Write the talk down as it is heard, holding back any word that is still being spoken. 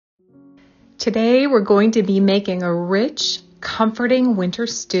Today we're going to be making a rich, comforting winter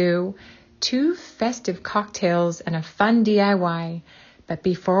stew, 2 festive cocktails, and a fun DIY. But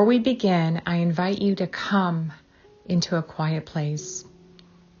before we begin, I invite you to come into a quiet place.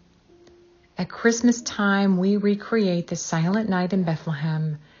 At Christmas time, we recreate the silent night in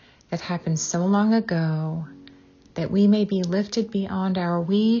Bethlehem that happened so long ago that we may be lifted beyond our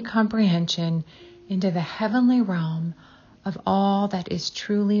wee comprehension into the heavenly realm of all that is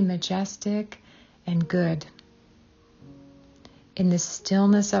truly majestic and good. In the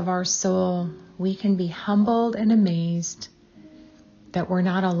stillness of our soul, we can be humbled and amazed that we're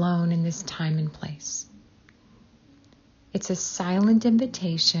not alone in this time and place. It's a silent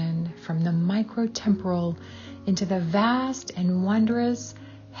invitation from the micro-temporal into the vast and wondrous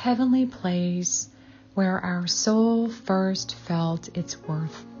heavenly place where our soul first felt its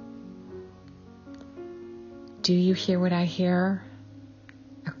worth. Do you hear what I hear?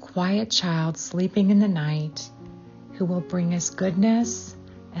 A quiet child sleeping in the night who will bring us goodness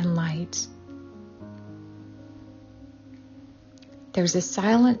and light. There's a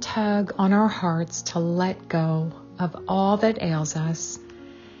silent tug on our hearts to let go of all that ails us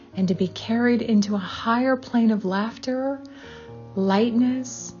and to be carried into a higher plane of laughter,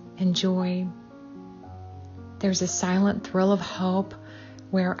 lightness, and joy. There's a silent thrill of hope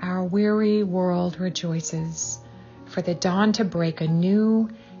where our weary world rejoices for the dawn to break a new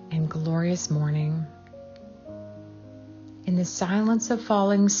and glorious morning. In the silence of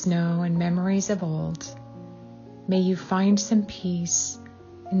falling snow and memories of old, may you find some peace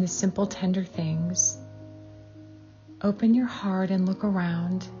in the simple, tender things. Open your heart and look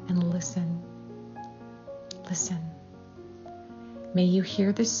around and listen. Listen. May you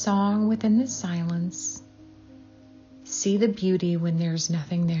hear the song within the silence. See the beauty when there's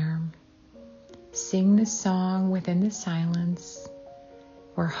nothing there. Sing the song within the silence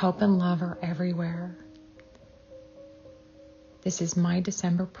where hope and love are everywhere. This is my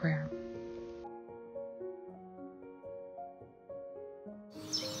December prayer.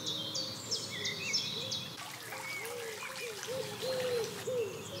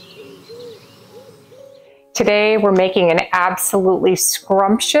 Today we're making an absolutely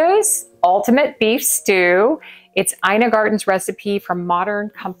scrumptious ultimate beef stew. It's Ina Garten's recipe from Modern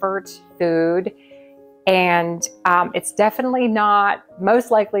Comfort Food. And it's definitely not,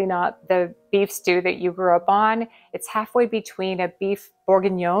 most likely not, the beef stew that you grew up on. It's halfway between a beef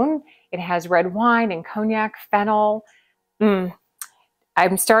bourguignon. It has red wine and cognac, fennel.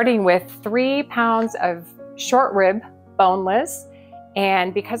 I'm starting with 3 pounds of short rib, boneless.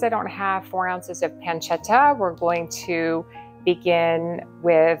 And because I don't have 4 ounces of pancetta, we're going to begin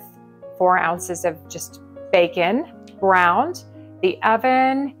with 4 ounces of just bacon, browned. The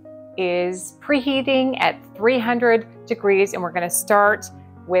oven is preheating at 300 degrees, and we're going to start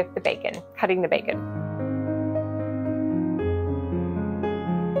with the bacon, cutting the bacon.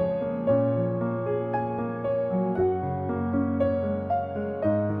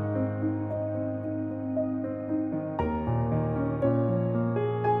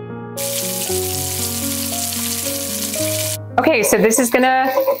 Okay, so this is gonna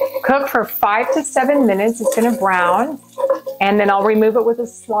cook for 5 to 7 minutes. It's gonna brown, and then I'll remove it with a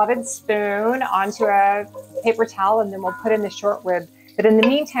slotted spoon onto a paper towel, and then we'll put in the short rib. But in the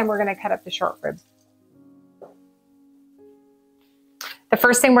meantime, we're gonna cut up the short rib. The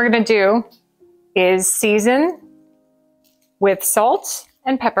first thing we're gonna do is season with salt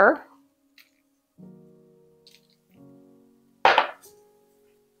and pepper.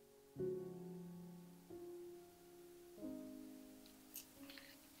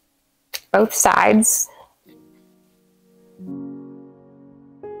 Both sides.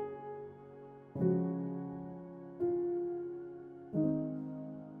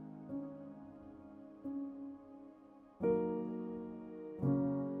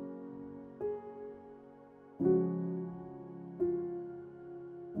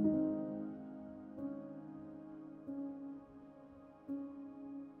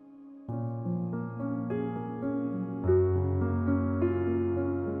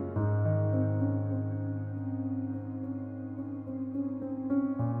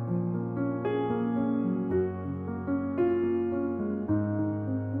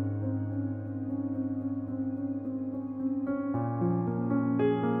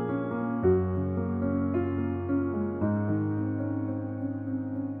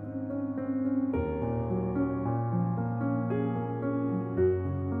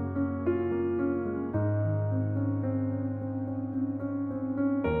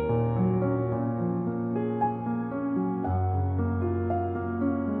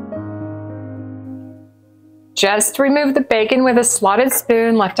 Just remove the bacon with a slotted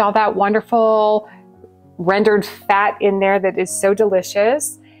spoon, left all that wonderful rendered fat in there that is so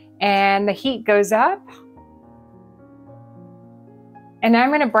delicious. And the heat goes up. And now I'm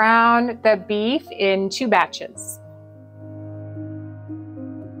going to brown the beef in 2 batches.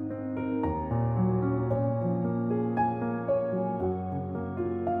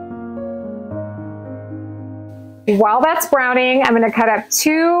 While that's browning, I'm going to cut up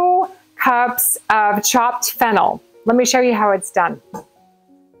 2 cups of chopped fennel. Let me show you how it's done.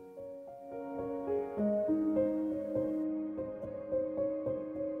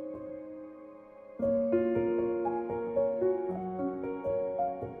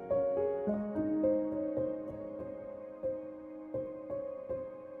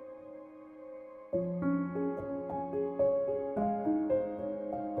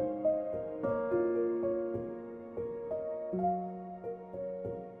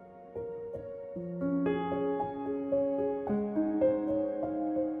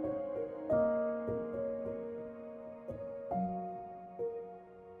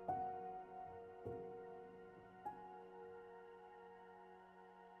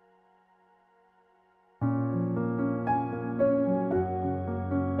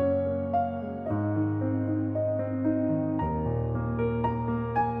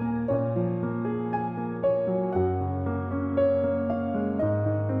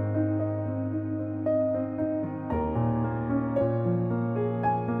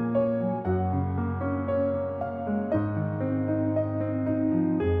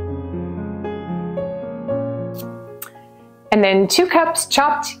 And then 2 cups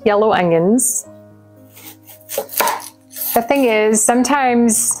chopped yellow onions. The thing is,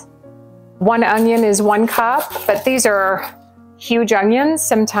 sometimes 1 onion is 1 cup, but these are huge onions.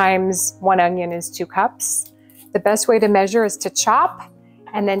 Sometimes 1 onion is 2 cups. The best way to measure is to chop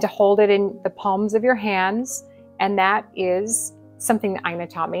and then to hold it in the palms of your hands. And that is something that Ina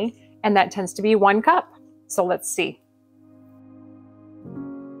taught me. And that tends to be 1 cup. So let's see.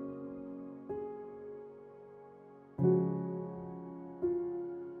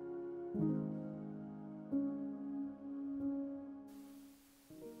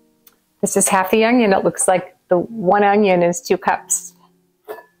 This is half the onion. It looks like the 1 onion is 2 cups.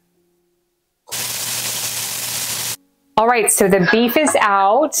 All right, so the beef is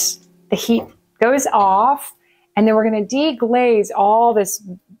out. The heat goes off. And then we're going to deglaze all this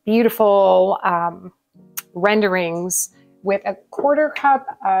beautiful renderings with a 1/4 cup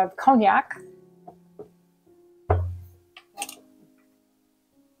of cognac.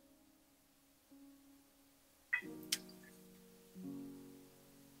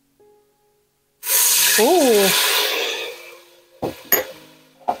 Ooh.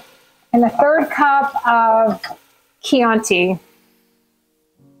 And a 1/3 cup of Chianti,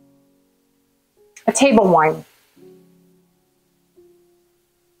 a table wine.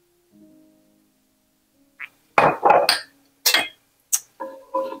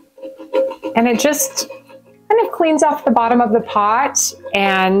 And it just kind of cleans off the bottom of the pot,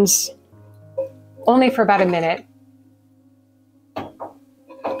 and only for about a minute.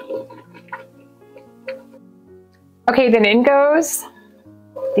 Okay, then in goes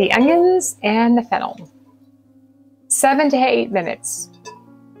the onions and the fennel. 7 to 8 minutes.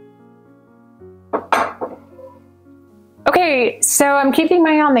 Okay, so I'm keeping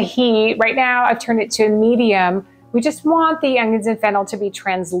my eye on the heat. Right now I've turned it to a medium. We just want the onions and fennel to be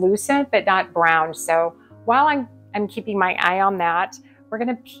translucent but not brown. So while I'm keeping my eye on that, we're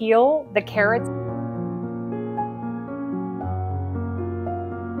gonna peel the carrots.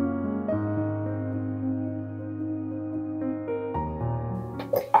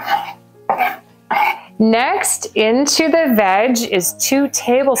 Next, into the veg is 2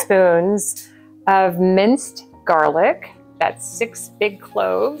 tablespoons of minced garlic. That's 6 big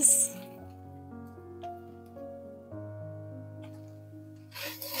cloves.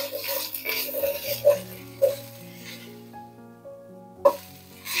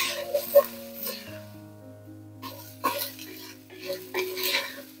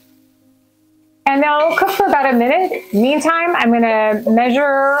 And they'll cook for about a minute. Meantime, I'm going to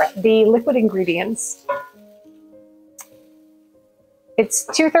measure the liquid ingredients. It's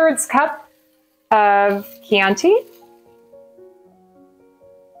 2/3 cup of Chianti.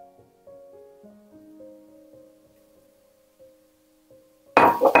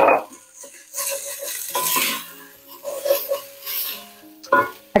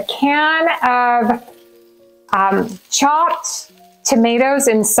 A can of chopped tomatoes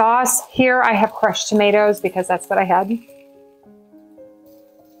in sauce. Here I have crushed tomatoes because that's what I had.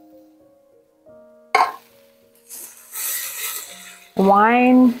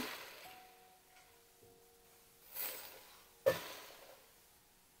 Wine.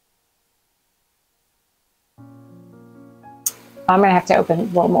 I'm gonna have to open a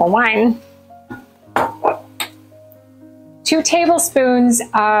little more wine. 2 tablespoons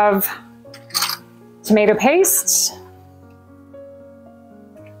of tomato paste.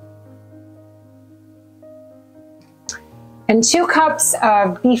 And 2 cups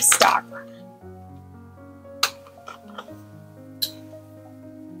of beef stock.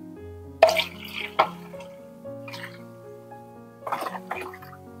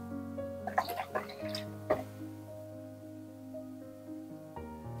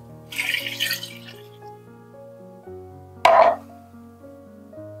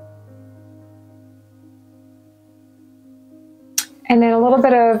 And then a little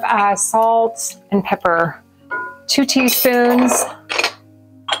bit of salt and pepper. 2 teaspoons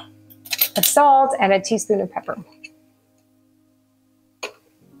of salt and a teaspoon of pepper.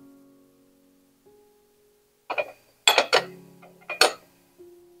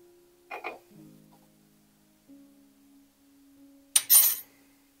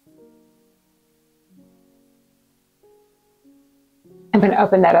 I'm going to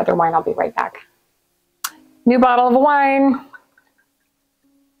open that other wine. I'll be right back. New bottle of wine.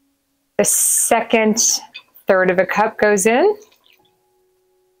 The second third of a cup goes in.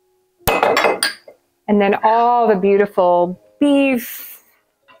 And then all the beautiful beef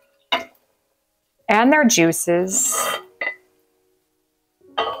and their juices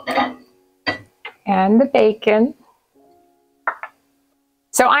and the bacon.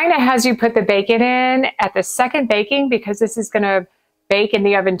 So Ina has you put the bacon in at the second baking because this is going to bake in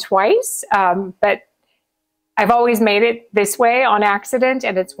the oven twice. But I've always made it this way on accident,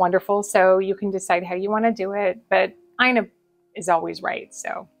 and it's wonderful. So you can decide how you want to do it. But Ina is always right.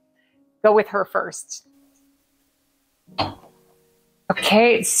 So go with her first.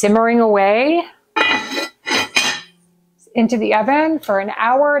 Okay, it's simmering away into the oven for 1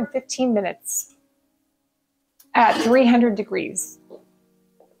 hour and 15 minutes at 300 degrees.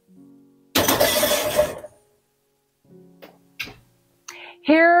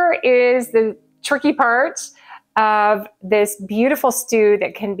 Here is the tricky part of this beautiful stew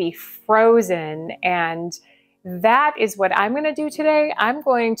that can be frozen, and that is what I'm going to do today. I'm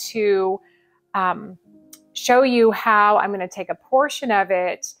going to show you how I'm going to take a portion of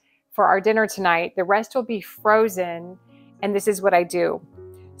it for our dinner tonight. The rest will be frozen, and this is what I do.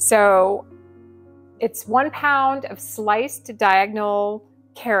 So it's 1 pound of sliced diagonal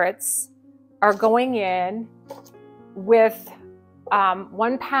carrots are going in with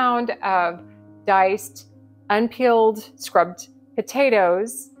 1 pound of diced, unpeeled, scrubbed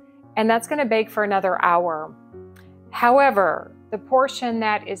potatoes, and that's going to bake for another hour. However, the portion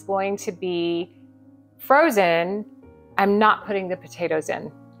that is going to be frozen, I'm not putting the potatoes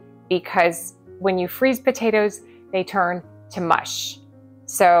in because when you freeze potatoes, they turn to mush.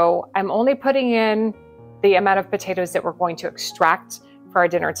 So I'm only putting in the amount of potatoes that we're going to extract for our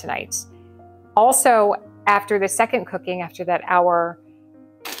dinner tonight. Also, after the second cooking, after that hour,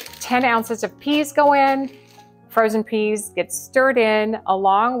 10 ounces of peas go in. Frozen peas get stirred in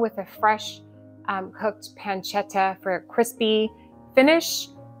along with a fresh cooked pancetta for a crispy finish,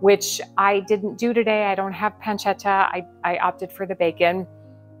 which I didn't do today. I don't have pancetta. I opted for the bacon.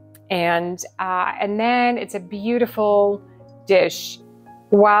 And then it's a beautiful dish.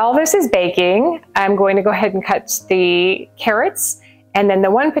 While this is baking, I'm going to go ahead and cut the carrots and then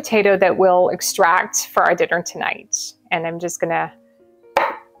the 1 potato that we'll extract for our dinner tonight. And I'm just gonna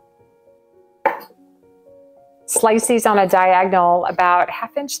slice these on a diagonal about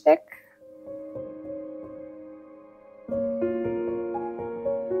 1/2 inch thick.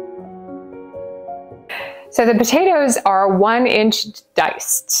 So the potatoes are 1 inch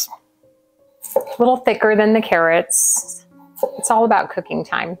diced, a little thicker than the carrots. It's all about cooking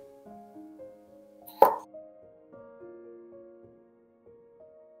time.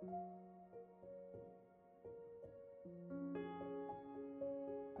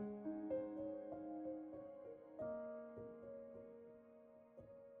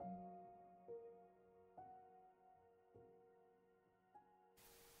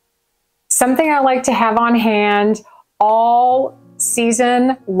 Something I like to have on hand all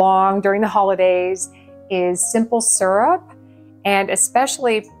season long during the holidays is simple syrup, and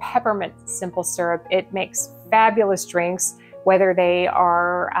especially peppermint simple syrup. It makes fabulous drinks, whether they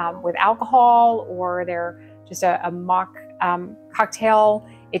are with alcohol or they're just a mock cocktail.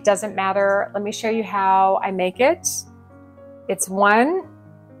 It doesn't matter. Let me show you how I make it. It's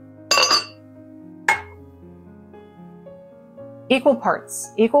equal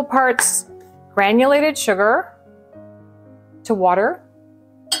parts granulated sugar to water.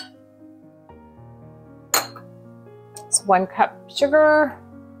 It's 1 cup sugar,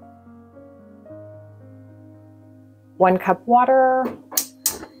 1 cup water,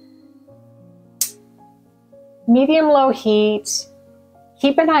 medium-low heat.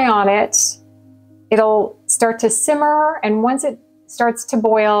 Keep an eye on it. It'll start to simmer, and once it starts to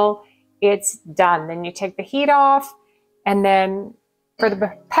boil, it's done. Then you take the heat off, and then for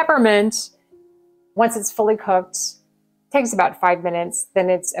the peppermint, once it's fully cooked, takes about 5 minutes, then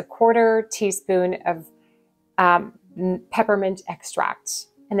it's a 1/4 teaspoon of peppermint extract,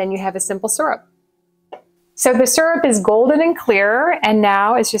 and then you have a simple syrup. So the syrup is golden and clear, and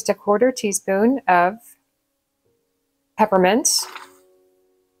now it's just a 1/4 teaspoon of peppermint.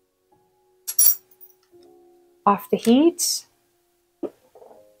 Off the heat,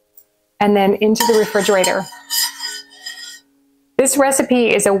 and then into the refrigerator. This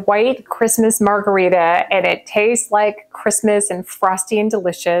recipe is a white Christmas margarita, and it tastes like Christmas and frosty and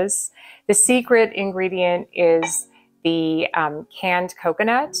delicious. The secret ingredient is the canned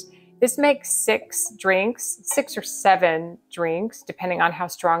coconut. This makes 6 or 7 drinks, depending on how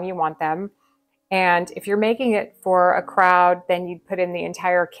strong you want them. And if you're making it for a crowd, then you'd put in the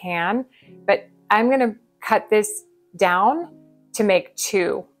entire can. But I'm gonna cut this down to make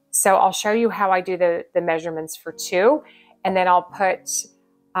 2. So I'll show you how I do the measurements for 2. And then I'll put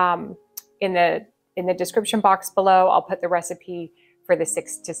in the description box below, I'll put the recipe for the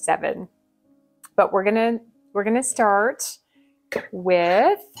 6 to 7. But we're gonna start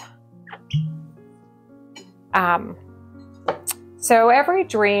with so every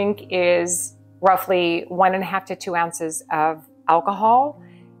drink is roughly 1.5 to 2 ounces of alcohol.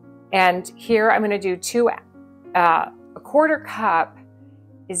 And here I'm gonna do a 1/4 cup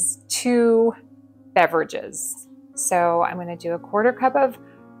is 2 beverages. So I'm gonna do a 1/4 cup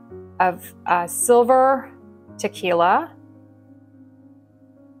of silver tequila.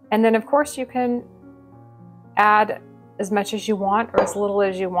 And then of course you can add as much as you want or as little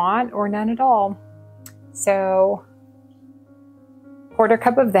as you want or none at all. So 1/4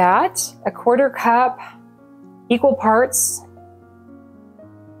 cup of that, a 1/4 cup, equal parts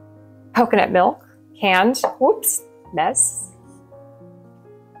coconut milk, canned, whoops, mess.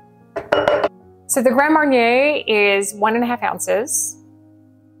 So the Grand Marnier is 1.5 ounces.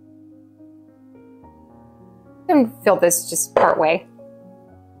 I'm gonna fill this just part way.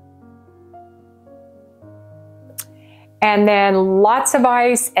 And then lots of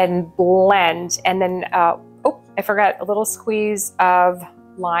ice and blend. And then, oh, I forgot a little squeeze of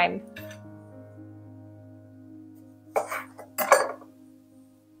lime.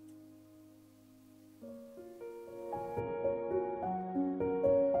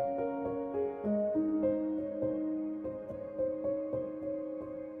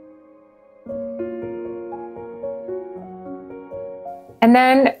 And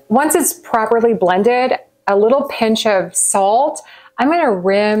then once it's properly blended, a little pinch of salt. I'm going to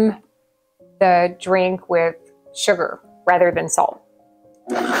rim the drink with sugar rather than salt.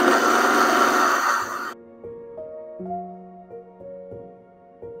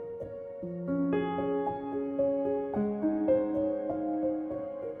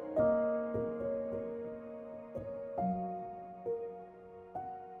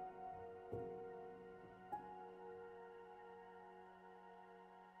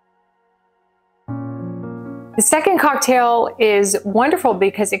 The second cocktail is wonderful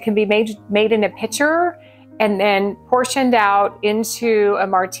because it can be made in a pitcher and then portioned out into a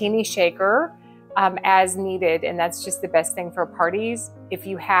martini shaker as needed. And that's just the best thing for parties if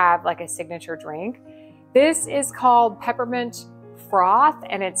you have like a signature drink. This is called peppermint froth,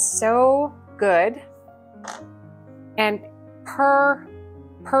 and it's so good. And per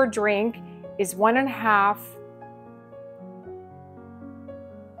drink is 1.5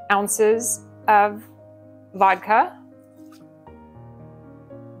 ounces of vodka,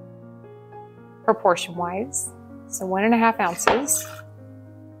 proportion wise, so 1.5 ounces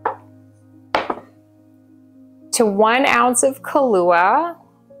to 1 ounce of Kahlua.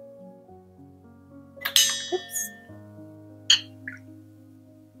 Oops.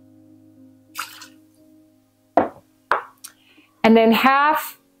 And then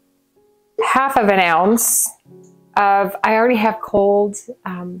half of an ounce of, I already have cold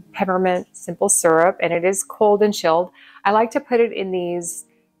peppermint simple syrup, and it is cold and chilled. I like to put it in these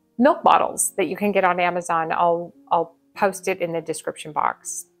milk bottles that you can get on Amazon. I'll post it in the description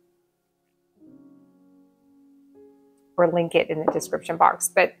box or link it in the description box.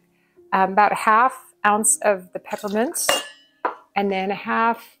 But about 1/2 ounce of the peppermint, and then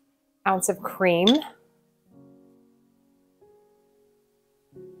 1/2 ounce of cream.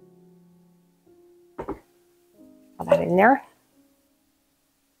 That in there.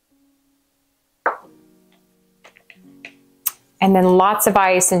 And then lots of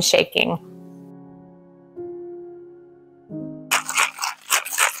ice and shaking.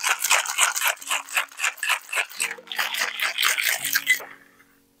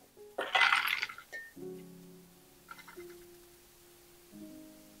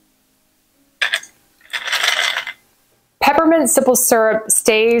 peppermint simple syrup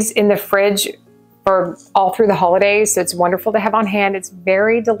stays in the fridge for all through the holidays, so it's wonderful to have on hand. It's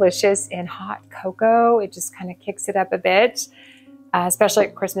very delicious in hot cocoa. It just kind of kicks it up a bit, especially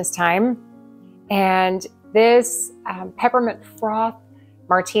at Christmas time. And this peppermint froth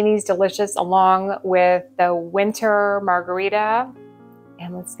martini is delicious along with the winter margarita.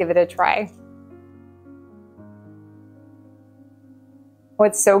 And let's give it a try. Oh,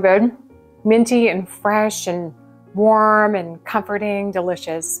 it's so good. Minty and fresh and warm and comforting,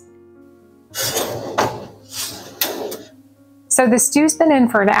 delicious. So the stew's been in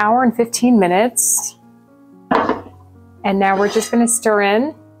for 1 hour and 15 minutes. And now we're just gonna stir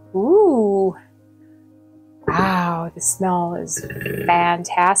in. Ooh, wow, the smell is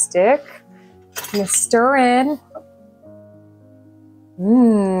fantastic. I'm gonna stir in.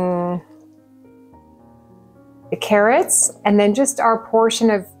 The carrots, and then just our portion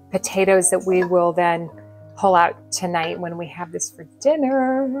of potatoes that we will then pull out tonight when we have this for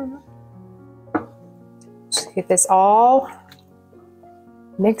dinner. Just get this all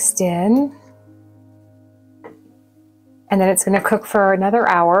mixed in. And then it's going to cook for another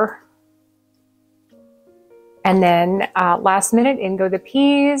hour. And then last minute, in go the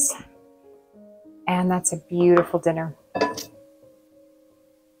peas. And that's a beautiful dinner.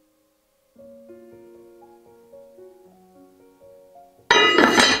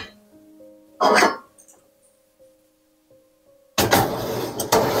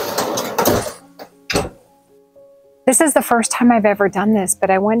 This is the first time I've ever done this, but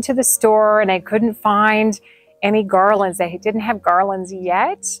I went to the store and I couldn't find any garlands. They didn't have garlands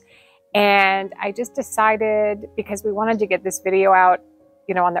yet. And I just decided, because we wanted to get this video out,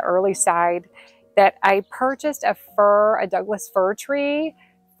 you know, on the early side, that I purchased a Douglas fir tree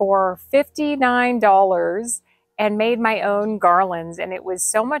for $59 and made my own garlands. And it was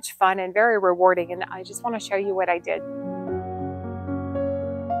so much fun and very rewarding. And I just want to show you what I did.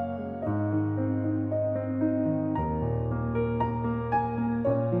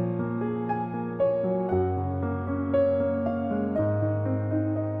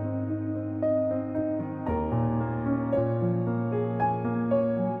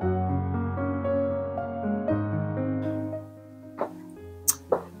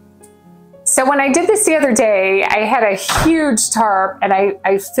 So when I did this the other day, I had a huge tarp and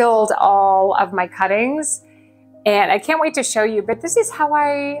I filled all of my cuttings, and I can't wait to show you, but this is how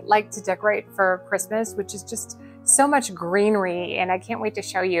I like to decorate for Christmas, which is just so much greenery, and I can't wait to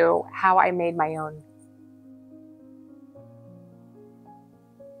show you how I made my own.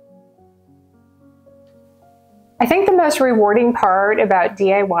 I think the most rewarding part about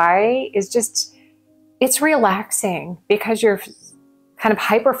DIY is just, it's relaxing because you're kind of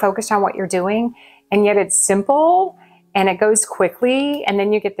hyper-focused on what you're doing, and yet it's simple and it goes quickly, and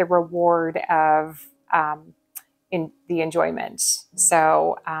then you get the reward of in the enjoyment.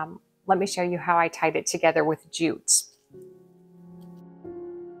 So let me show you how I tied it together with jute.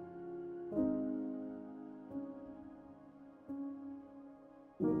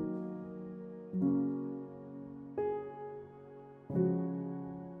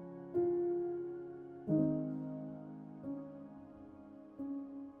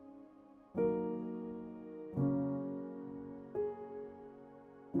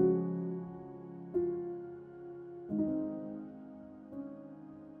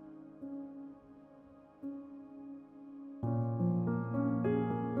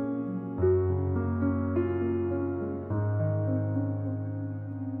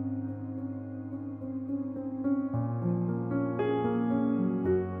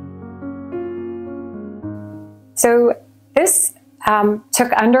 So this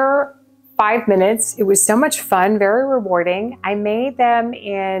took under 5 minutes. It was so much fun, very rewarding. I made them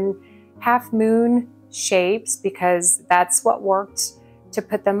in half moon shapes because that's what worked to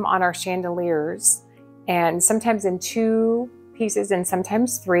put them on our chandeliers, and sometimes in 2 pieces and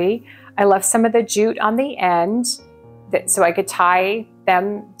sometimes 3. I left some of the jute on the end so I could tie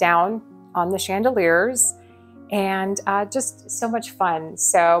them down on the chandeliers, and just so much fun.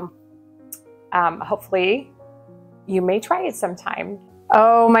 So hopefully you may try it sometime.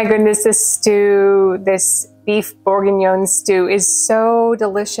 Oh my goodness, this stew, this beef bourguignon stew is so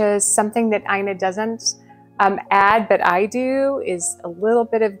delicious. Something that Ina doesn't add, but I do, is a little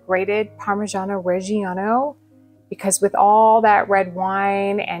bit of grated Parmigiano Reggiano, because with all that red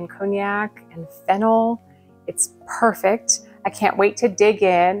wine and cognac and fennel, it's perfect. I can't wait to dig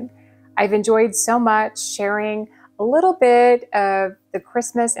in. I've enjoyed so much sharing a little bit of the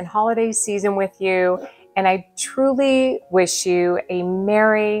Christmas and holiday season with you, and I truly wish you a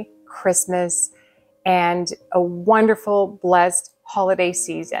Merry Christmas and a wonderful, blessed holiday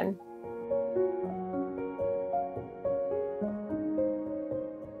season.